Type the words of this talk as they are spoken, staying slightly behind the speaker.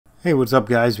Hey, what's up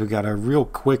guys? We got a real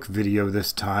quick video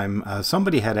this time.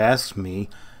 Somebody had asked me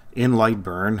in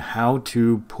Lightburn how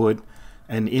to put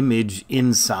an image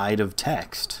inside of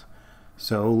text.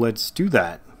 So let's do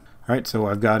that. Alright, so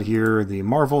I've got here the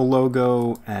Marvel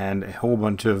logo and a whole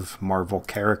bunch of Marvel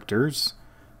characters.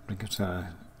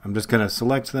 I'm just going to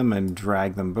select them and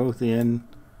drag them both in.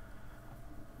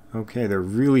 Okay, they're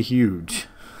really huge.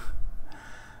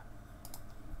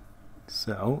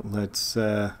 So let's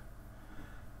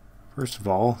first of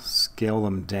all, scale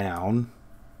them down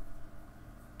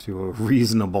to a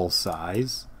reasonable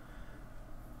size.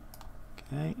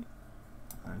 Okay,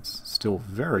 that's still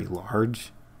very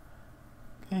large.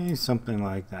 Okay, something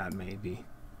like that maybe.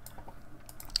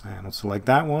 And I'll select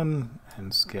that one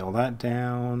and scale that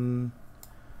down.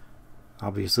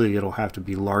 Obviously, it'll have to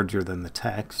be larger than the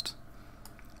text.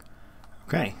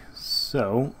 Okay,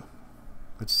 so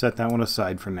let's set that one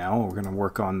aside for now. We're going to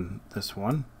work on this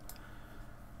one.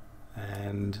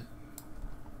 And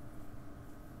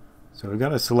so we've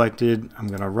got it selected. I'm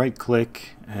going to right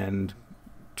click and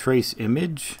trace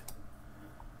image,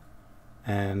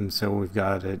 and so we've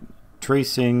got it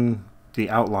tracing the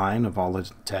outline of all the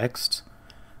text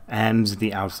and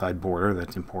the outside border.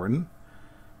 That's important.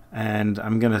 And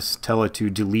I'm going to tell it to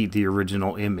delete the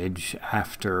original image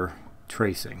after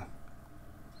tracing.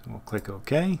 So we'll click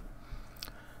OK,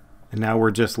 and now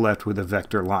we're just left with a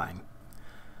vector line.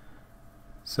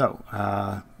 So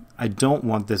I don't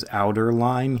want this outer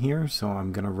line here, so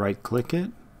I'm going to right click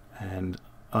it and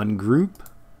ungroup,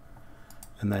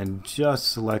 and then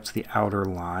just select the outer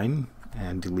line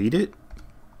and delete it.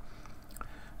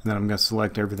 And then I'm going to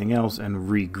select everything else and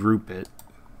regroup it.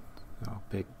 So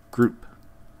pick group.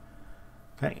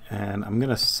 Okay, and I'm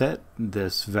going to set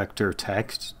this vector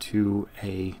text to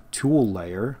a tool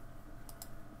layer.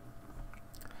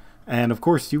 And of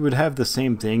course you would have the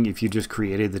same thing if you just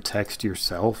created the text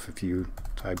yourself, if you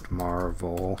typed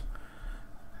Marvel.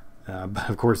 But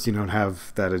of course you don't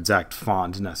have that exact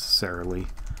font necessarily.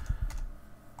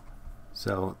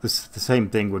 So the same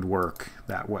thing would work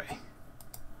that way.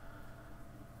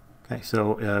 Okay,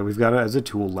 so we've got it as a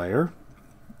tool layer,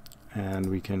 and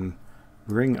we can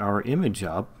bring our image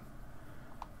up.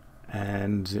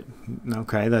 And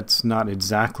okay, that's not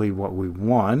exactly what we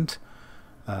want.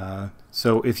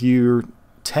 So if your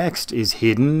text is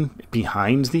hidden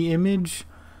behind the image,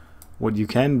 what you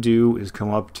can do is come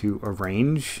up to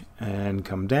Arrange and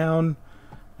come down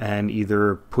and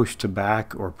either push to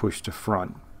back or push to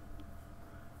front.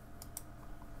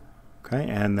 Okay,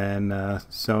 and then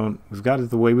so we've got it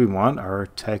the way we want. Our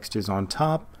text is on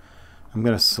top. I'm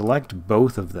going to select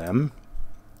both of them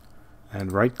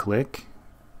and right click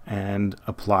and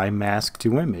apply mask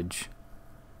to image.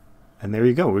 And there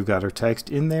you go, we've got our text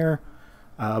in there.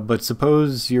 But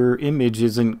suppose your image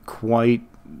isn't quite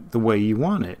the way you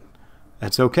want it.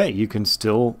 That's okay, you can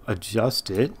still adjust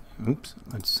it. Oops,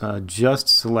 let's just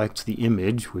select the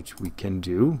image, which we can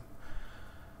do,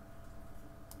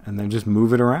 and then just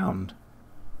move it around.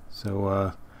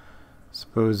 So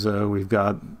suppose we've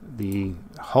got the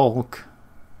Hulk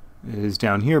is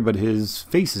down here, but his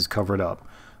face is covered up.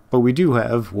 But we do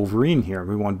have Wolverine here,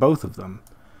 we want both of them.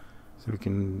 So we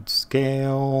can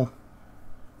scale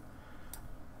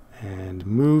and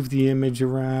move the image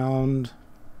around.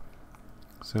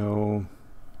 So,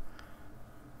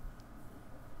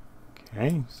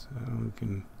 okay, so we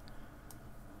can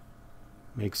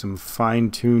make some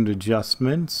fine-tuned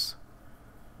adjustments.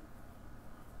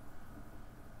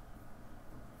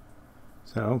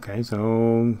 So, okay,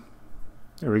 so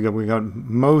there we go. We got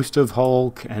most of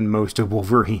Hulk and most of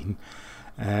Wolverine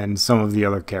and some of the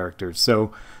other characters.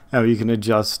 So now you can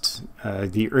adjust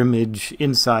the image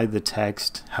inside the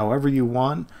text however you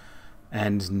want,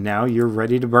 and now you're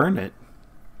ready to burn it.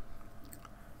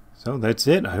 So that's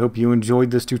it. I hope you enjoyed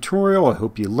this tutorial. I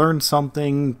hope you learned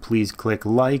something. Please click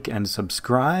like and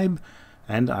subscribe,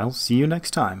 and I'll see you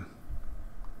next time.